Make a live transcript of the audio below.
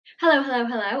Hello, hello,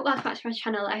 hello. Welcome back to my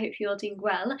channel. I hope you're all doing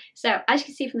well. So, as you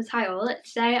can see from the title,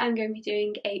 today I'm going to be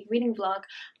doing a reading vlog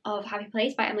of Happy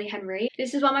Place by Emily Henry.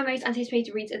 This is one of my most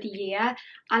anticipated reads of the year,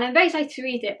 and I'm very excited to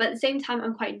read it, but at the same time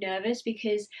I'm quite nervous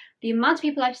because the amount of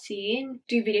people I've seen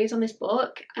do videos on this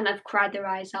book and I've cried their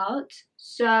eyes out.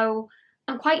 So,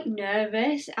 I'm quite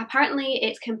nervous. Apparently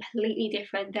it's completely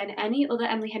different than any other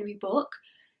Emily Henry book.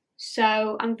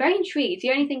 So, I'm very intrigued.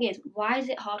 The only thing is, why is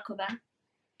it hardcover?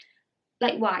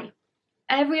 Like, why?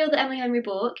 Every other Emily Henry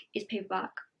book is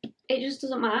paperback. It just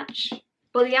doesn't match.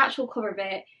 But the actual cover of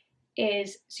it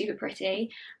is super pretty.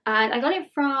 And I got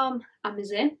it from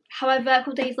Amazon. However, a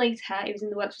couple of days later, it was in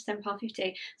the works for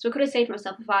 £7.50. So I could have saved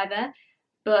myself a fiver.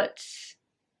 But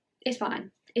it's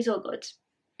fine. It's all good.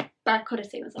 But I could have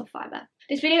saved myself a fiver.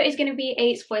 This video is going to be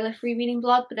a spoiler-free reading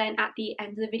vlog, but then at the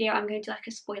end of the video I'm going to do like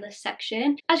a spoiler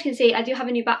section. As you can see, I do have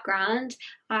a new background.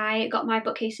 I got my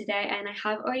bookcase today and I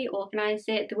have already organised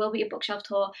it. There will be a bookshelf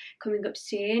tour coming up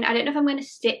soon. I don't know if I'm going to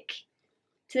stick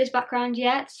to this background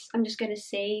yet. I'm just going to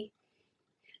see.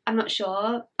 I'm not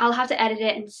sure. I'll have to edit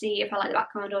it and see if I like the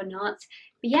background or not.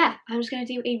 But yeah, I'm just going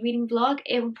to do a reading vlog.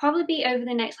 It will probably be over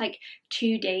the next like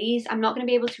 2 days. I'm not going to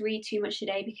be able to read too much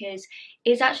today because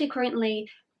it's actually currently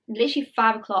literally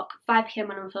 5 o'clock, 5 p.m.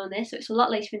 when I'm filming this, so it's a lot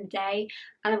later in the day,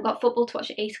 and I've got football to watch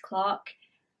at 8 o'clock,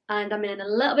 and I'm in a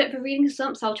little bit of a reading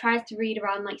slump, so I'll try to read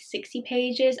around like 60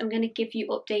 pages. I'm going to give you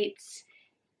updates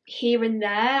here and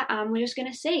there, and we're just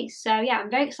going to see. So yeah,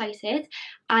 I'm very excited,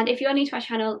 and if you're new to my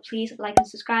channel, please like and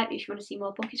subscribe if you want to see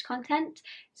more bookish content.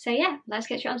 So yeah, let's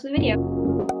get straight on to the video.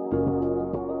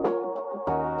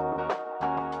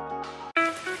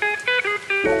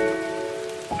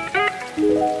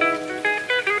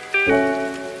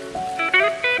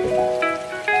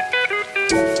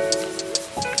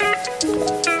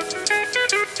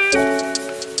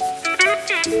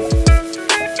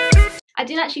 I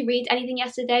didn't actually read anything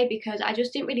yesterday because I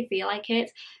just didn't really feel like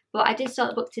it, but I did start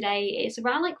the book today. It's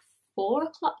around like 4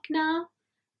 o'clock now,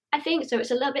 I think, so it's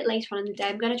a little bit later on in the day.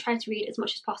 I'm going to try to read as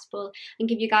much as possible and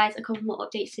give you guys a couple more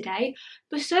updates today,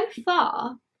 but so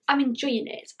far I'm enjoying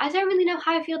it. I don't really know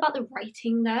how I feel about the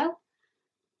writing though.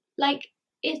 Like,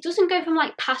 it doesn't go from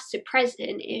like past to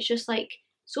present, it's just like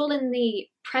it's all in the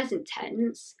present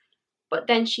tense, but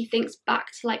then she thinks back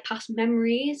to like past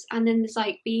memories, and then there's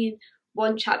like being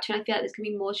one chapter, and I feel like there's gonna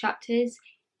be more chapters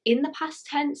in the past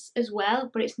tense as well,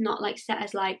 but it's not like set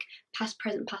as like past,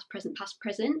 present, past, present, past,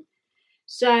 present.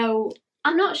 So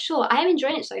I'm not sure. I am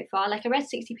enjoying it so far. Like, I read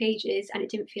 60 pages and it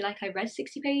didn't feel like I read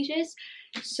 60 pages.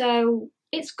 So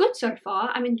it's good so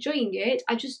far. I'm enjoying it.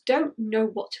 I just don't know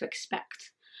what to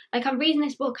expect. Like, I'm reading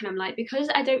this book and I'm like, because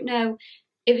I don't know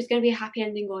if it's going to be a happy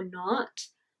ending or not,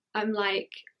 I'm like,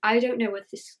 I don't know where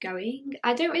this is going.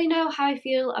 I don't really know how I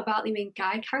feel about the main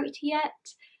guy character yet.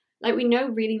 Like, we know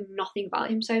really nothing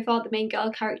about him so far. The main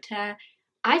girl character,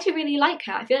 I do really like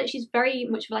her. I feel like she's very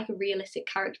much like a realistic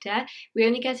character. We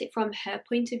only get it from her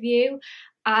point of view,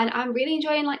 and I'm really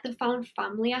enjoying like the found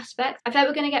family aspect. I feel like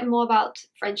we're going to get more about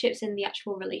friendships in the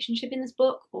actual relationship in this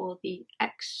book, or the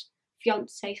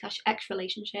ex-fiance/ex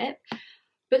relationship.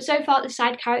 But so far, the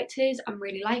side characters, I'm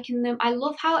really liking them. I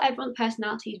love how everyone's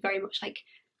personality is very much like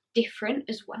different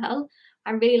as well.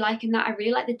 I'm really liking that. I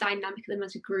really like the dynamic of them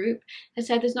as a group. As I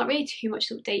said, there's not really too much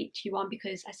to update you on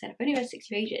because I said I've only read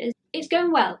 60 pages. It's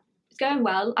going well. It's going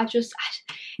well.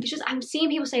 I'm seeing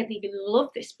people say they love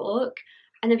this book,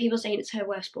 and then people saying it's her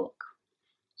worst book.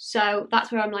 So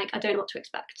that's where I'm like, I don't know what to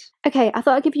expect. Okay, I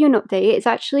thought I'd give you an update. It's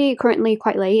actually currently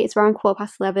quite late. It's around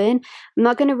 11:15. I'm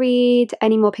not going to read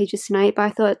any more pages tonight, but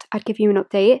I thought I'd give you an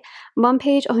update. I'm on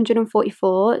page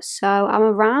 144, so I'm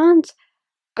around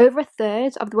over a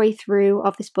third of the way through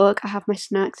of this book. I have my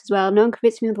snacks as well. No one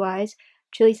convinced me otherwise.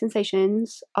 Chili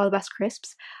Sensations are the best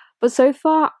crisps. But so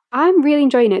far, I'm really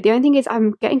enjoying it. The only thing is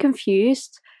I'm getting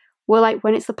confused. Well, like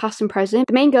when it's the past and present,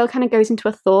 the main girl kind of goes into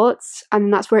her thoughts,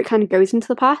 and that's where it kind of goes into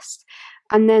the past,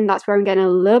 and then that's where I'm getting a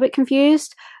little bit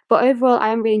confused. But overall, I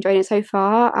am really enjoying it so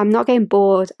far. I'm not getting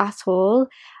bored at all,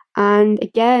 and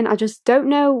again, I just don't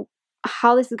know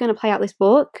how this is going to play out, this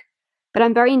book, but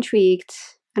I'm very intrigued.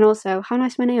 And also, how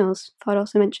nice my nails, thought I'd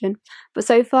also mention. But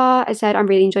so far, as I said, I'm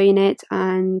really enjoying it,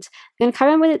 and I'm going to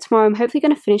carry on with it tomorrow. I'm hopefully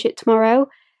going to finish it tomorrow,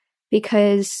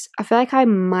 because I feel like I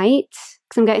might,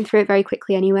 because I'm getting through it very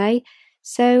quickly anyway.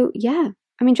 So yeah,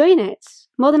 I'm enjoying it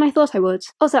more than I thought I would.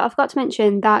 Also, I forgot to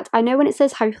mention that I know when it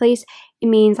says happy place, it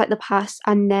means like the past,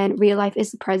 and then real life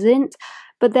is the present.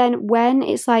 But then when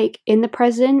it's like in the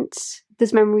present,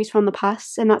 there's memories from the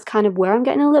past, and that's kind of where I'm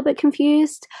getting a little bit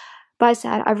confused. But as I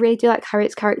said, I really do like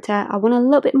Harriet's character. I want a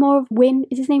little bit more of Win.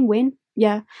 Is his name Win?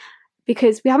 Yeah.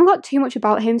 Because we haven't got too much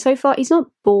about him so far. He's not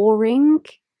boring.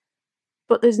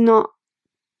 but there's not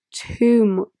too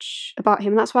much about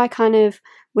him. That's why I kind of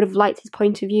would have liked his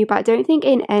point of view, but I don't think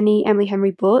in any Emily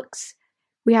Henry books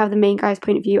we have the main guy's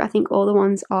point of view. I think all the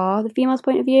ones are the female's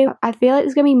point of view. I feel like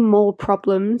there's going to be more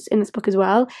problems in this book as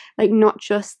well, like not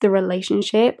just the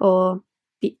relationship or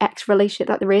the ex-relationship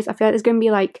that there is. I feel like there's going to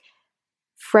be like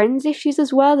friends issues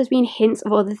as well. There's been hints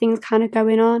of other things kind of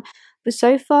going on, but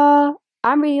so far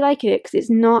I'm really liking it because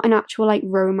it's not an actual like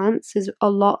romance. There's a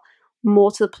lot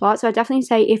more to the plot, so I definitely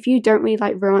say if you don't really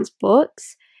like romance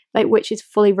books, like which is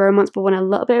fully romance but want a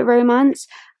little bit of romance,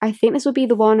 I think this will be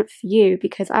the one for you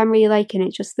because I'm really liking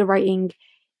it. Just the writing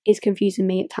is confusing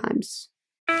me at times.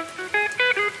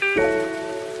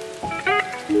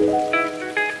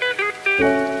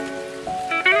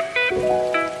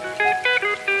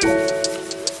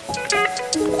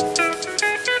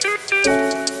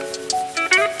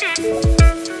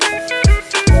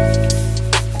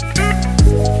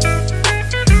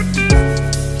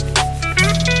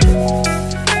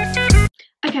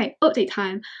 Okay, update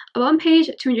time. I'm on page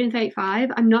 235.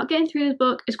 I'm not getting through this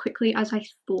book as quickly as I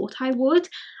thought I would.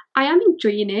 I am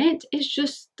enjoying it. It's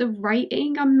just the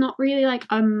writing I'm not really like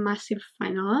a massive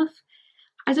fan of.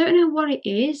 I don't know what it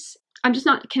is. I'm just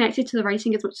not connected to the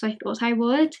writing as much as I thought I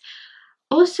would.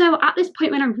 Also, at this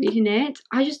point when I'm reading it,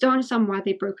 I just don't understand why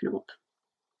they've broken up.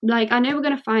 Like, I know we're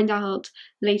going to find out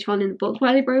later on in the book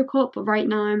why they broke up, but right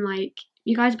now I'm like,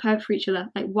 you guys are perfect for each other.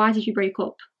 Like, why did you break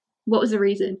up? What was the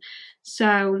reason?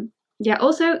 So yeah,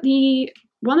 also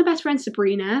one of the best friends,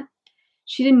 Sabrina,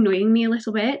 she's annoying me a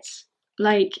little bit.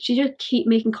 Like, she just keep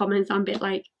making comments. I'm a bit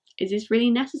like, is this really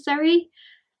necessary?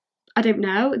 I don't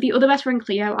know. The other best friend,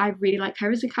 Cleo, I really like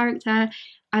her as a character.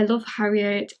 I love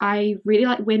Harriet. I really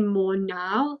like Win more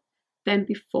now than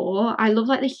before. I love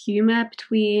like the humour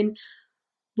between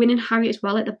Win and Harriet as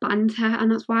well, like the banter,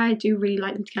 and that's why I do really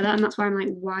like them together, and that's why I'm like,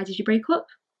 why did you break up?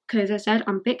 Because I said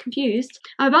I'm a bit confused.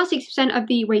 I'm about 60% of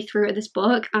the way through this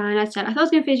book, and I said I thought I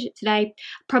was going to finish it today.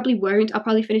 Probably won't. I'll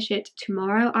probably finish it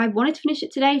tomorrow. I wanted to finish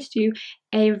it today to do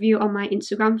a review on my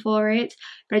Instagram for it,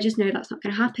 but I just know that's not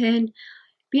going to happen.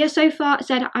 But yeah, so far I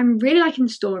said I'm really liking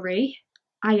the story.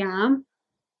 I am,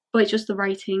 but it's just the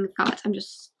writing that I'm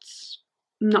just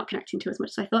not connecting to as much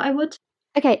as I thought I would.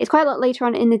 Okay, it's quite a lot later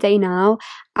on in the day now,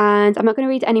 and I'm not going to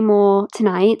read any more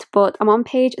tonight, but I'm on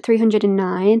page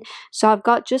 309, so I've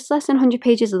got just less than 100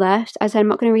 pages left. As I said, I'm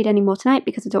not going to read any more tonight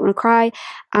because I don't want to cry,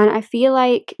 and I feel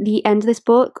like the end of this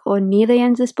book, or near the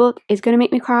end of this book, is going to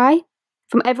make me cry.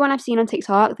 From everyone I've seen on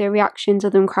TikTok, their reactions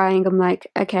of them crying, I'm like,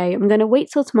 okay, I'm going to wait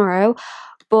till tomorrow,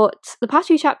 but the past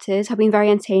few chapters have been very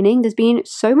entertaining. There's been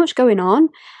so much going on,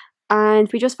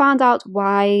 and we just found out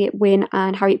why Win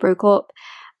and Harriet broke up.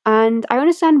 And I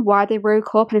understand why they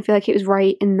broke up, and I feel like it was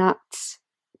right in that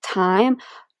time.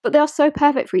 But they are so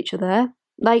perfect for each other.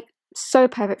 Like, so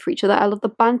perfect for each other. I love the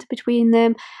banter between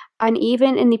them. And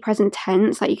even in the present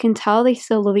tense, like, you can tell they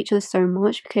still love each other so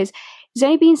much because it's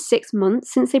only been 6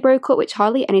 months since they broke up, which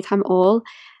hardly any time at all.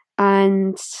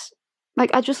 And, like,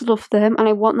 I just love them, and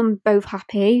I want them both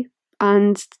happy.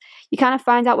 And you kind of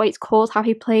find out why it's called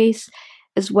Happy Place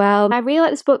as well. And I really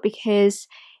like this book because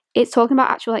it's talking about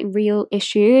actual like real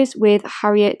issues with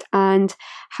Harriet and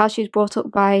how she was brought up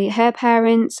by her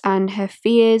parents and her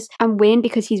fears, and Win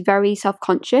because he's very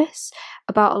self-conscious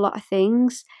about a lot of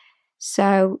things.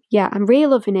 So yeah, I'm really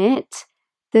loving it.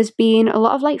 There's been a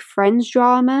lot of like friends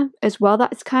drama as well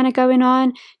that's kind of going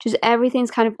on. Just everything's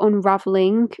kind of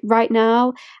unraveling right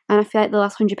now, and I feel like the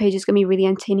last 100 pages is going to be really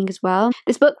entertaining as well.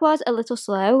 This book was a little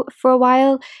slow for a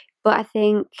while, but I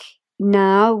think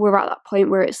now we're at that point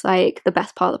where it's like the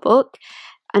best part of the book,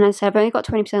 and I said I've only got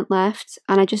 20% left,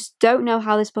 and I just don't know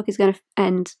how this book is going to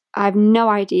end. I have no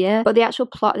idea, but the actual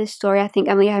plot of this story, I think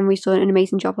Emily Henry's done an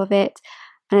amazing job of it.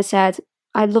 And I said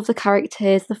I love the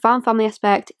characters. The found family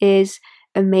aspect is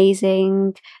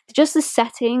amazing. Just the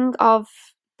setting of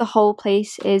the whole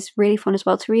place is really fun as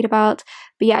well to read about.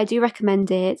 But yeah, I do recommend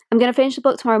it. I'm going to finish the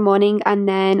book tomorrow morning, and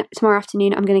then tomorrow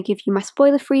afternoon I'm going to give you my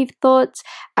spoiler-free thoughts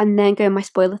and then go my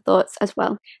spoiler thoughts as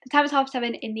well. The time is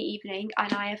 7:30 in the evening,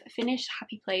 and I have finished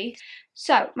Happy Place.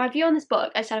 So my view on this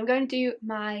book, I said I'm going to do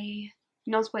my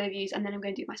non-spoiler views and then I'm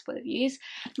going to do my spoiler views.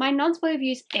 My non-spoiler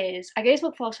views is, I gave this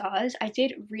book 4 stars. I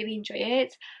did really enjoy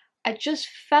it. I just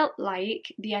felt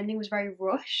like the ending was very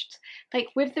rushed. Like,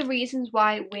 with the reasons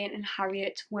why Win and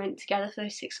Harriet weren't together for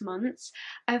those 6 months,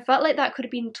 I felt like that could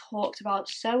have been talked about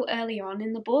so early on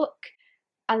in the book,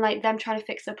 and like them trying to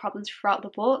fix their problems throughout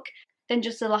the book, than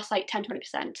just the last like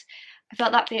 10-20%. I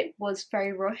felt that bit was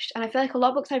very rushed, and I feel like a lot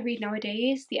of books I read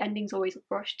nowadays, the ending's always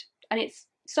rushed, and it's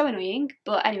so annoying.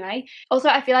 But anyway, also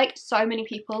I feel like so many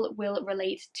people will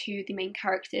relate to the main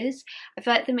characters. I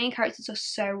feel like the main characters are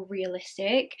so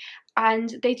realistic,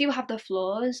 and they do have their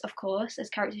flaws, of course, as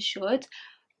characters should,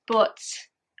 but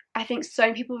I think so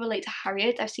many people relate to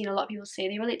Harriet. I've seen a lot of people say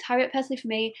they relate to Harriet. Personally, for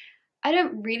me, I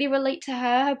don't really relate to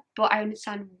her, but I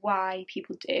understand why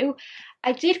people do.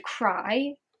 I did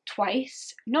cry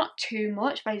twice, not too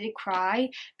much, but I did cry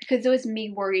because there was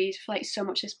me worried for like so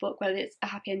much this book, whether it's a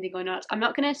happy ending or not. I'm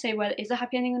not going to say whether it is a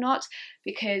happy ending or not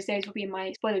because those will be in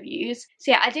my spoiler views.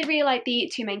 So yeah, I did really like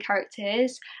the two main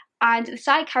characters, and the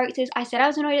side characters, I said I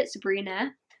was annoyed at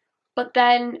Sabrina, but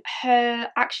then her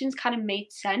actions kind of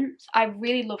made sense. I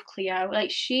really love Cleo.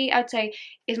 Like, she, I'd say,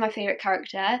 is my favourite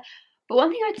character. But one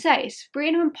thing I'd say is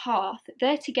Sabrina and Parth,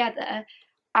 they're together,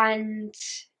 and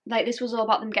like this was all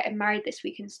about them getting married this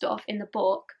week and stuff in the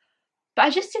book. But I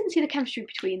just didn't see the chemistry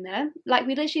between them. Like,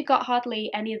 we literally got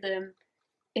hardly any of them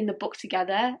in the book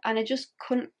together, and I just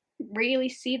couldn't really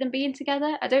see them being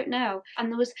together. I don't know.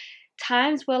 And there was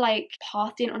times where like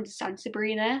Parth didn't understand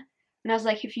Sabrina, and I was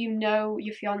like, if you know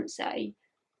your fiance,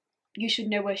 you should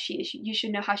know where she is, you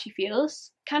should know how she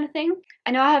feels, kind of thing.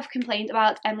 I know I have complained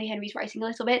about Emily Henry's writing a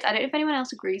little bit. I don't know if anyone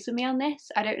else agrees with me on this.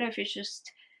 I don't know if it's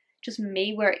just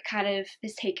me, where it kind of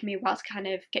has taken me a while to kind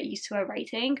of get used to her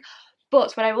writing.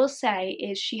 But what I will say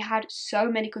is she had so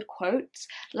many good quotes.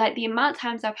 Like, the amount of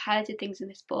times I've highlighted things in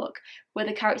this book where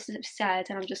the characters have said,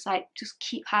 and I'm just like, just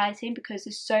keep highlighting because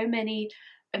there's so many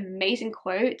amazing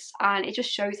quotes, and it just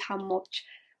shows how much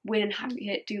Wyn and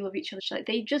Harriet do love each other. Like,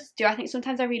 they just do. I think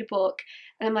sometimes I read a book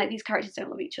and I'm like, these characters don't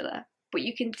love each other, but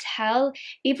you can tell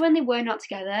even when they were not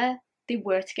together, they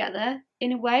were together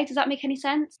in a way. Does that make any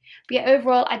sense? But yeah,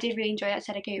 overall I did really enjoy it. I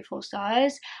said I gave it 4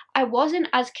 stars. I wasn't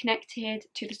as connected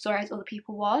to the story as other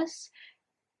people was.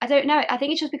 I don't know, I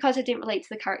think it's just because I didn't relate to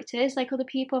the characters like other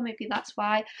people, maybe that's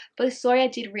why. But the story I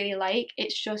did really like.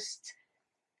 It's just,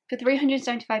 for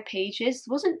 375 pages,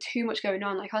 there wasn't too much going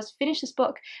on. Like, I was finished this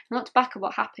book and looked back at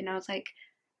what happened, I was like,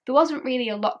 there wasn't really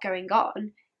a lot going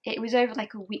on. It was over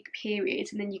like a week period,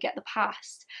 and then you get the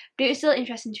past. But it was still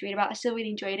interesting to read about. I still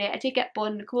really enjoyed it. I did get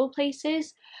bored in a couple of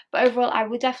places, but overall I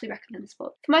would definitely recommend this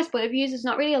book. For my spoiler reviews, there's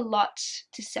not really a lot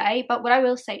to say, but what I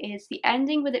will say is the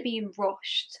ending, with it being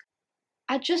rushed,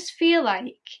 I just feel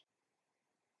like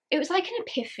it was like an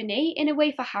epiphany in a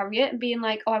way for Harriet, and being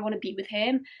like, oh, I want to be with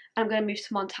him, and I'm going to move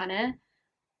to Montana.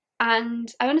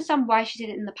 And I understand why she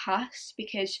did it in the past,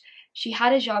 because she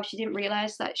had a job, she didn't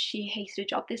realise that she hated a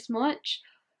job this much.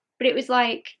 But it was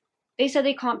like, they said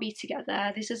they can't be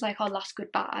together, this is like our last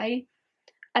goodbye.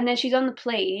 And then she's on the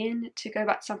plane to go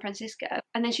back to San Francisco,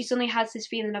 and then she suddenly has this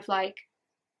feeling of like,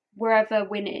 wherever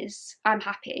Wyn is, I'm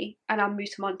happy, and I'll move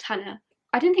to Montana.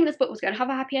 I didn't think this book was going to have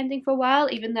a happy ending for a while,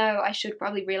 even though I should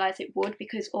probably realise it would,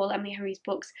 because all Emily Henry's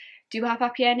books do have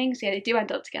happy endings. Yeah, they do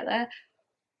end up together.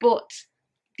 But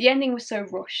the ending was so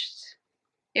rushed.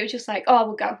 It was just like, oh, I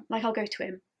will go. Like, I'll go to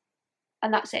him.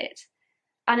 And that's it.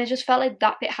 And I just felt like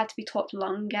that bit had to be talked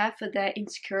longer for their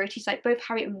insecurities. Like, both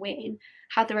Harriet and Wyn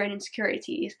had their own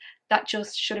insecurities that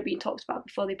just should have been talked about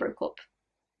before they broke up.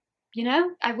 You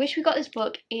know, I wish we got this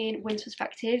book in Wyn's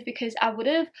perspective, because I would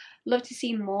have loved to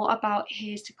see more about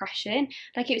his depression.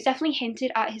 Like, it was definitely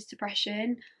hinted at his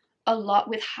depression a lot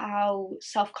with how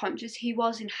self-conscious he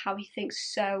was and how he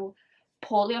thinks so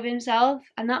poorly of himself,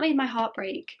 and that made my heart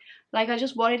break. Like, I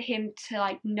just wanted him to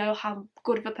like know how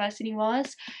good of a person he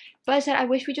was. But I said I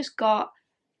wish we just got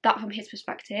that from his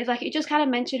perspective. Like, it just kind of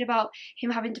mentioned about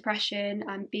him having depression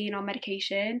and being on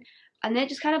medication, and then it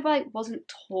just kind of like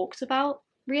wasn't talked about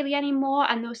really anymore.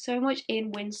 And there was so much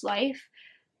in Wyn's life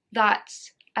that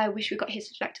I wish we got his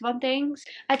perspective on things.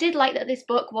 I did like that this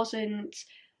book wasn't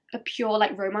a pure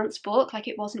like romance book. Like,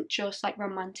 it wasn't just like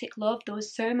romantic love. There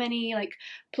was so many like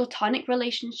platonic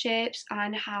relationships,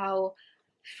 and how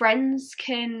friends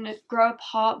can grow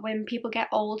apart when people get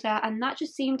older, and that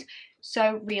just seemed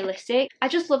so realistic. I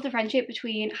just love the friendship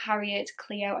between Harriet,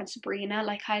 Cleo and Sabrina.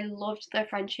 Like, I loved their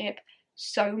friendship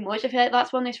so much. I feel like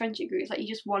that's one of those friendship groups like you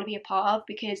just want to be a part of,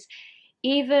 because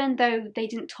even though they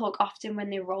didn't talk often when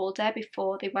they were older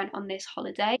before they went on this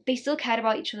holiday, they still cared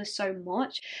about each other so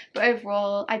much. But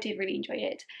overall, I did really enjoy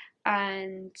it,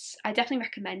 and I definitely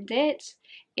recommend it.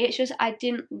 It's just I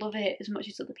didn't love it as much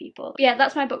as other people. But yeah,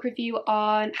 that's my book review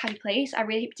on Happy Place. I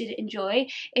really hope you did enjoy.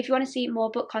 If you want to see more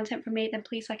book content from me, then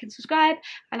please like and subscribe,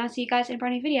 and I'll see you guys in a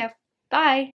brand new video. Bye!